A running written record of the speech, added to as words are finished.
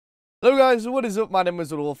Hello guys, what is up? My name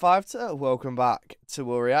is Wolf5. Welcome back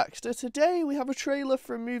to our Reactor. Today we have a trailer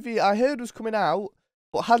for a movie I heard was coming out,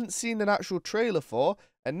 but hadn't seen an actual trailer for,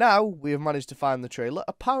 and now we have managed to find the trailer.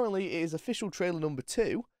 Apparently it is official trailer number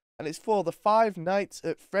 2, and it's for the Five Nights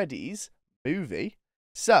at Freddy's movie.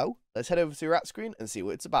 So, let's head over to the React screen and see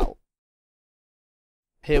what it's about.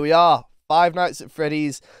 Here we are, Five Nights at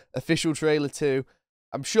Freddy's, official trailer 2.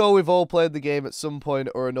 I'm sure we've all played the game at some point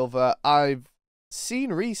or another. I've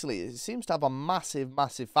seen recently it seems to have a massive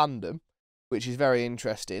fandom, which is very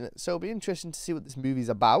interesting, so it'll be interesting to see what this movie's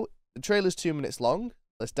about. The trailer's 2 minutes long.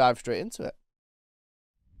 Let's dive straight into it.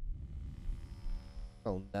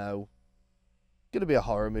 Oh no, it's gonna be a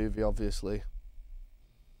horror movie, obviously.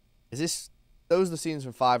 Those are the scenes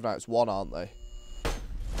from Five Nights 1, aren't they?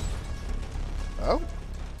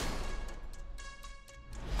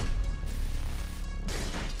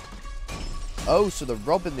 Oh, so they're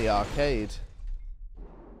robbing the arcade.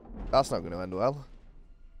 That's not going to end well.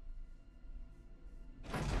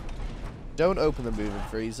 Don't open the moving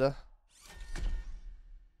freezer.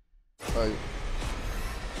 Oh.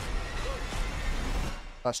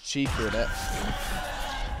 That's cheaper, isn't it?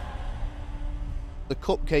 The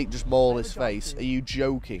cupcake just mauled his face. Are you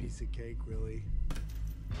joking? Piece of cake, really.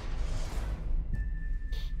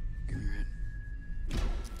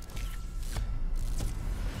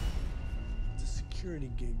 It's a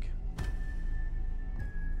security gig.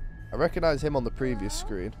 I recognize him on the previous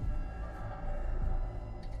screen.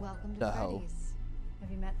 Welcome to No. Freddy'S.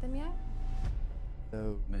 Have you met them yet?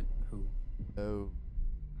 No. Met who? No.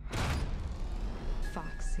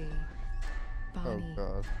 Foxy, Bonnie, Oh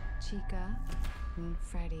god. Chica, and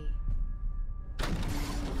Freddy.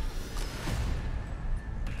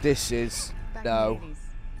 This is Back no. in the 80s.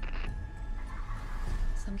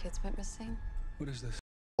 Some kids went missing. What is this?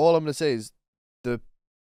 All I'm gonna say is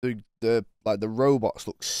the robots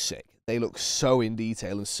look sick. They look so in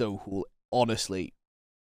detail and so cool. Honestly,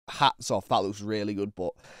 hats off. That looks really good.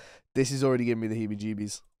 But this is already giving me the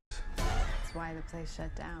heebie-jeebies. That's why the place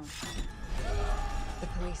shut down. The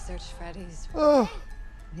police searched Freddy's. Oh,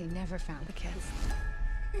 They never found the kids.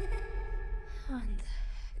 What the heck?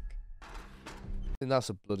 I think that's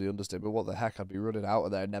a bloody understatement. What the heck? I'd be running out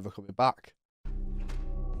of there and never coming back.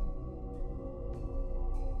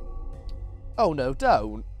 Oh no,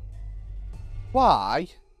 don't. Why?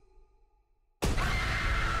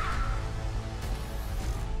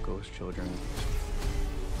 Ghost children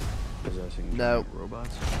possessing No. giant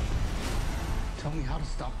robots. Tell me how to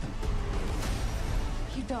stop them.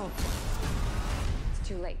 You don't. It's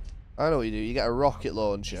too late. I know what you do. You get a rocket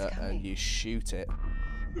launcher He's coming. and you shoot it.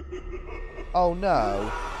 Oh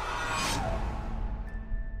no.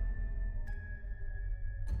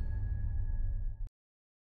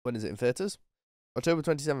 When is it in theatres? October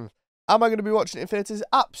 27th. Am I going to be watching it in theatres?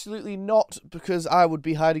 Absolutely not, because I would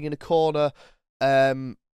be hiding in a corner.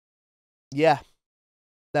 Yeah.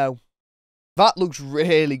 No. That looks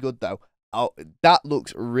really good, though. Oh, that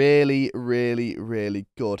looks really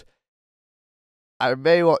good. I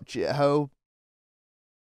may watch it at home.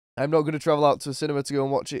 I'm not going to travel out to a cinema to go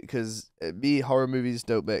and watch it, because me, horror movies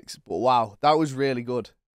don't mix. But wow, that was really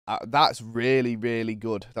good. That's really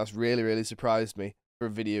good. That's really surprised me for a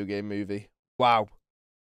video game movie. Wow.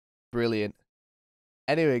 Brilliant.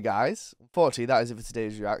 Anyway, guys, unfortunately, that is it for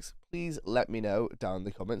today's reacts. Please let me know down in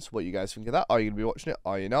the comments what you guys think of that. Are you going to be watching it?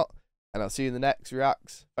 Are you not? And I'll see you in the next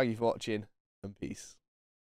reacts. Thank you for watching, and peace.